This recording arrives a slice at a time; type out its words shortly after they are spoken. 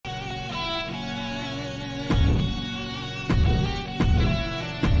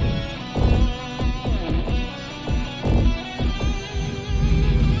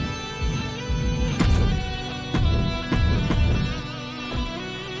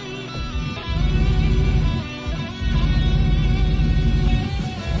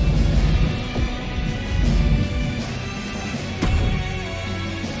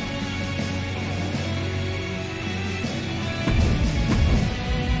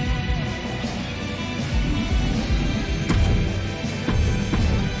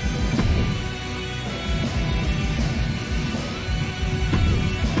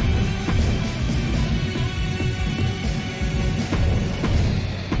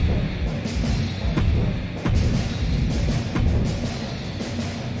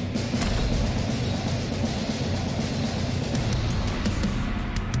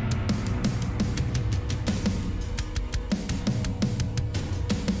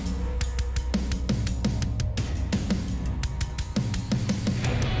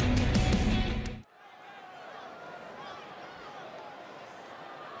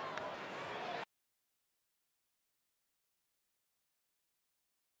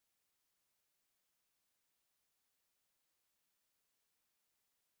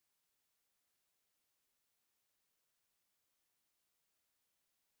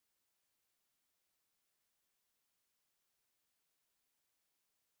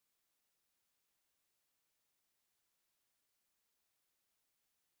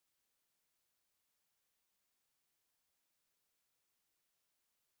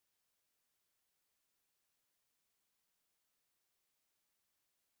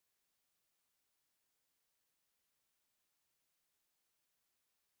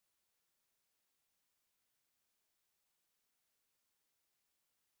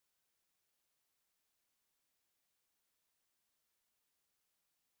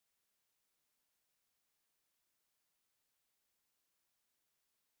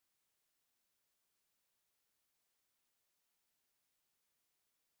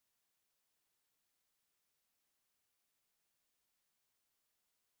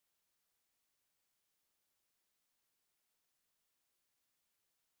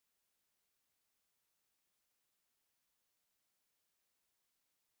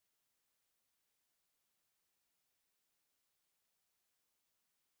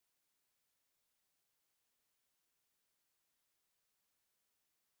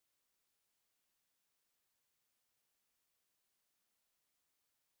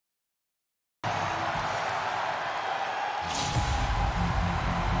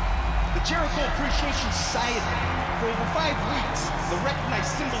the Jericho Appreciation Society, for over 5 weeks, the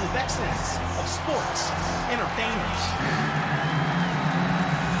recognized symbol of excellence of sports entertainers.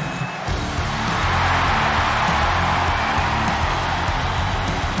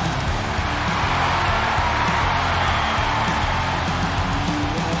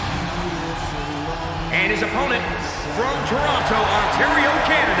 And his opponent from Toronto, Ontario,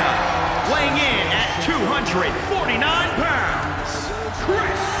 Canada, weighing in at 249 pounds,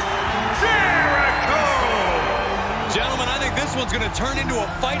 Chris Jericho! Gentlemen, I think this one's going to turn into a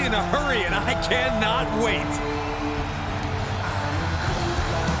fight in a hurry, and I cannot wait.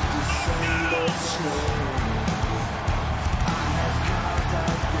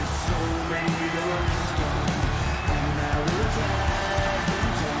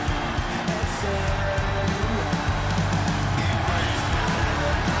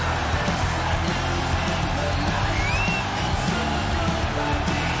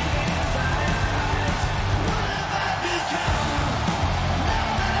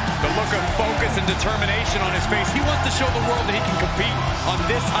 Look of focus and determination on his face. He wants to show the world that he can compete on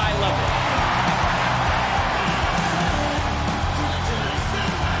this high level.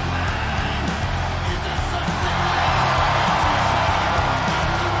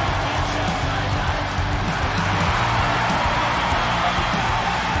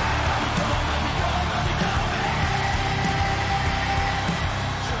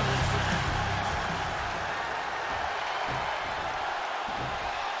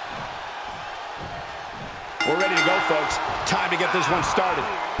 We're ready to go, folks. Time to get this one started.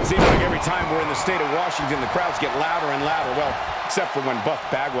 It seems like every time we're in the state of Washington, the crowds get louder and louder. Well, except for when Buff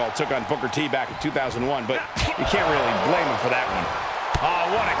Bagwell took on Booker T back in 2001, but you can't really blame him for that one.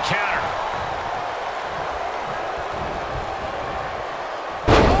 Oh, what a counter.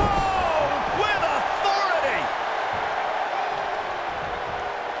 Oh, with authority.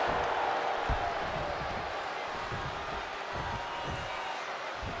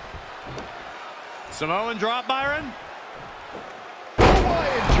 Samoan drop, Byron.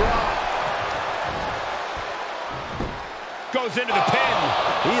 Hawaiian drop. Goes into the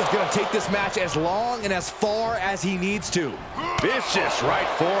pin. He is going to take this match as long and as far as he needs to. Vicious right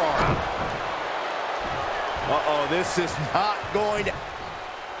forearm. Uh-oh, this is not going to...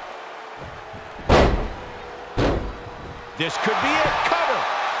 This could be it. Cover.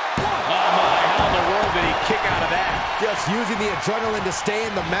 Oh, my. How in the world did he kick out of that? Just using the adrenaline to stay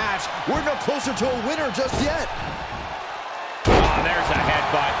in the match. We're no closer to a winner just yet. Oh, there's a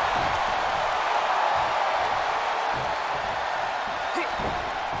headbutt.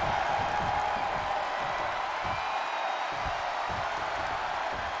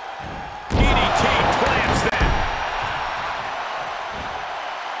 DDT plants that.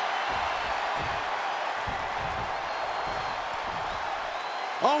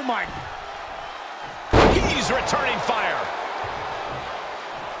 Oh, my. He's returning fire.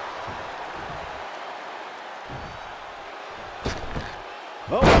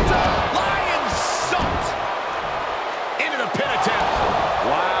 Oh, Lion salt into the pin attempt.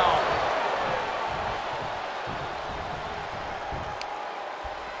 Wow.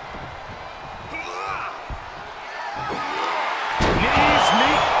 knees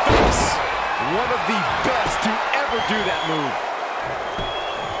meet face. One of the best to ever do that move.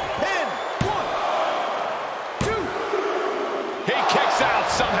 Pin. 1, 2. He kicks out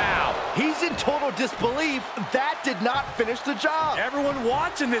somehow. He's in total disbelief. That did not finish the job. Everyone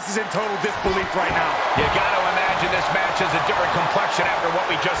watching this is in total disbelief right now. You got to imagine this match has a different complexion after what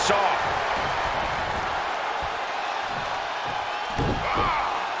we just saw.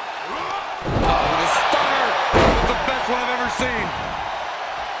 Oh, the stunner. That was the best one I've ever seen.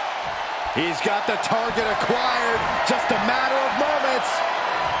 He's got the target acquired. Just a matter of moments.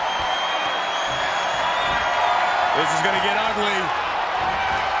 This is going to get ugly.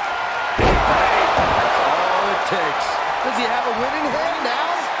 That's all it takes. Does he have a winning hand now?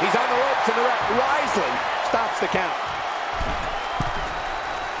 He's on the ropes and the ref wisely stops the count.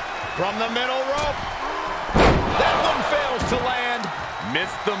 From the middle rope. That one fails to land.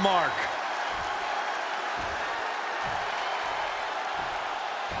 Missed the mark.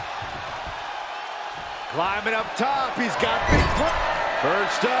 Climbing up top. He's got big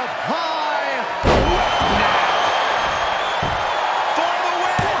perched up high. For the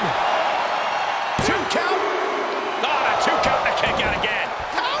win. 2 count. Oh, a 2 count to kick out again.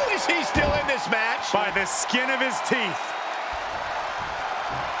 How is he still in this match? By the skin of his teeth.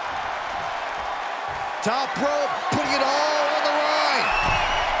 Top rope, putting it all on the line.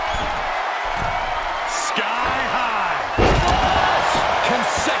 Sky high.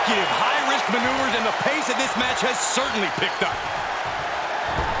 Consecutive high-risk maneuvers, and the pace of this match has certainly picked up.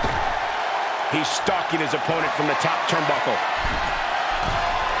 He's stalking his opponent from the top turnbuckle.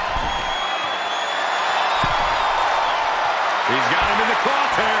 He's got him in the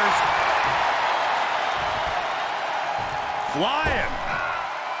crosshairs. Flying.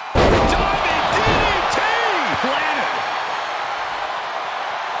 Diving DDT! Planted.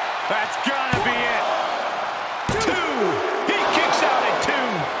 That's gotta be it. 2. He kicks out at 2.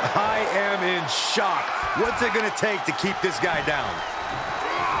 I am in shock. What's it going to take to keep this guy down?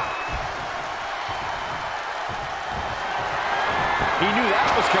 He knew that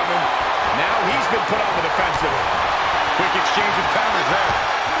was coming. Now he's been put on the defensive. Quick exchange of counters there.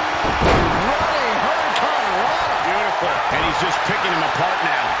 Running hurricanrana. Beautiful. And he's just picking him apart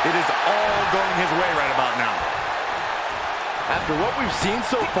now. It is all going his way right about now. After what we've seen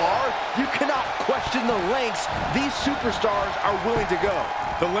so far, you cannot question the lengths these superstars are willing to go.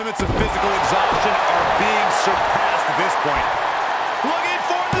 The limits of physical exhaustion are being surpassed at this point. Looking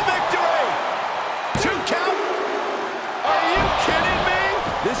for the victory! 2 count! Are you kidding me?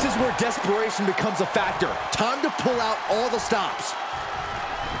 This is where desperation becomes a factor. Time to pull out all the stops.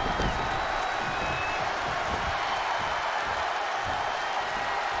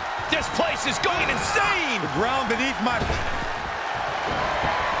 This place is going insane! The ground beneath my...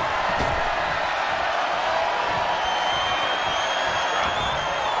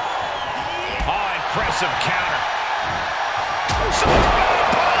 Impressive counter. That's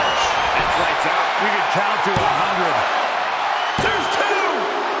lights out. We could count to 100. There's 2!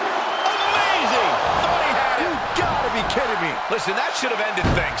 Amazing! Thought he had it. You gotta be kidding me. Listen, that should have ended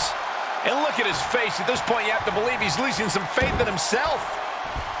things. And look at his face. At this point, you have to believe he's losing some faith in himself.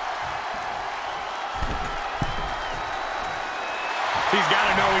 He's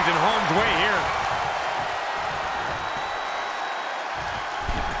got to know he's in harm's way here.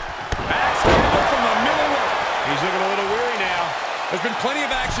 He's looking a little weary now. There's been plenty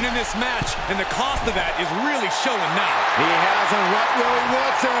of action in this match, and the cost of that is really showing now. He has him right where he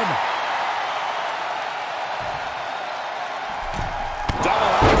wants him. Double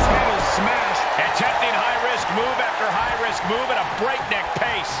axe handle smash. Attempting high-risk move after high-risk move at a breakneck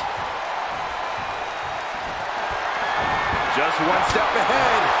pace. Just one step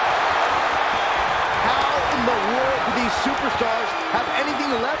ahead. How in the world do these superstars have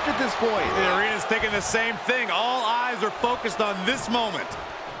anything left at this point? The arena's thinking the same thing. All eyes are focused on this moment.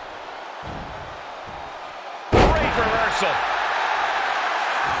 Great reversal.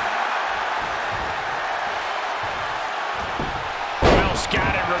 Well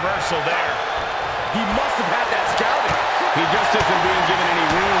scouted reversal there. He must have had that scouted. He just isn't being given any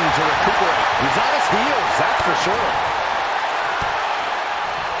room to recuperate. He's on his heels, that's for sure.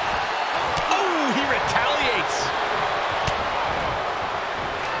 Oh, he retaliates.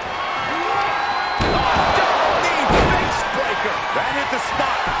 That hit the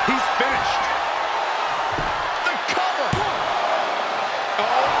spot. He's finished. The cover.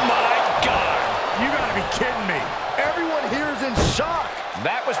 Oh, my God. You gotta be kidding me. Everyone here is in shock.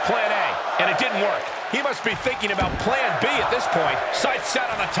 That was plan A, and it didn't work. He must be thinking about plan B at this point. Sights set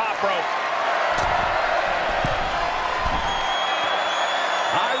on the top rope.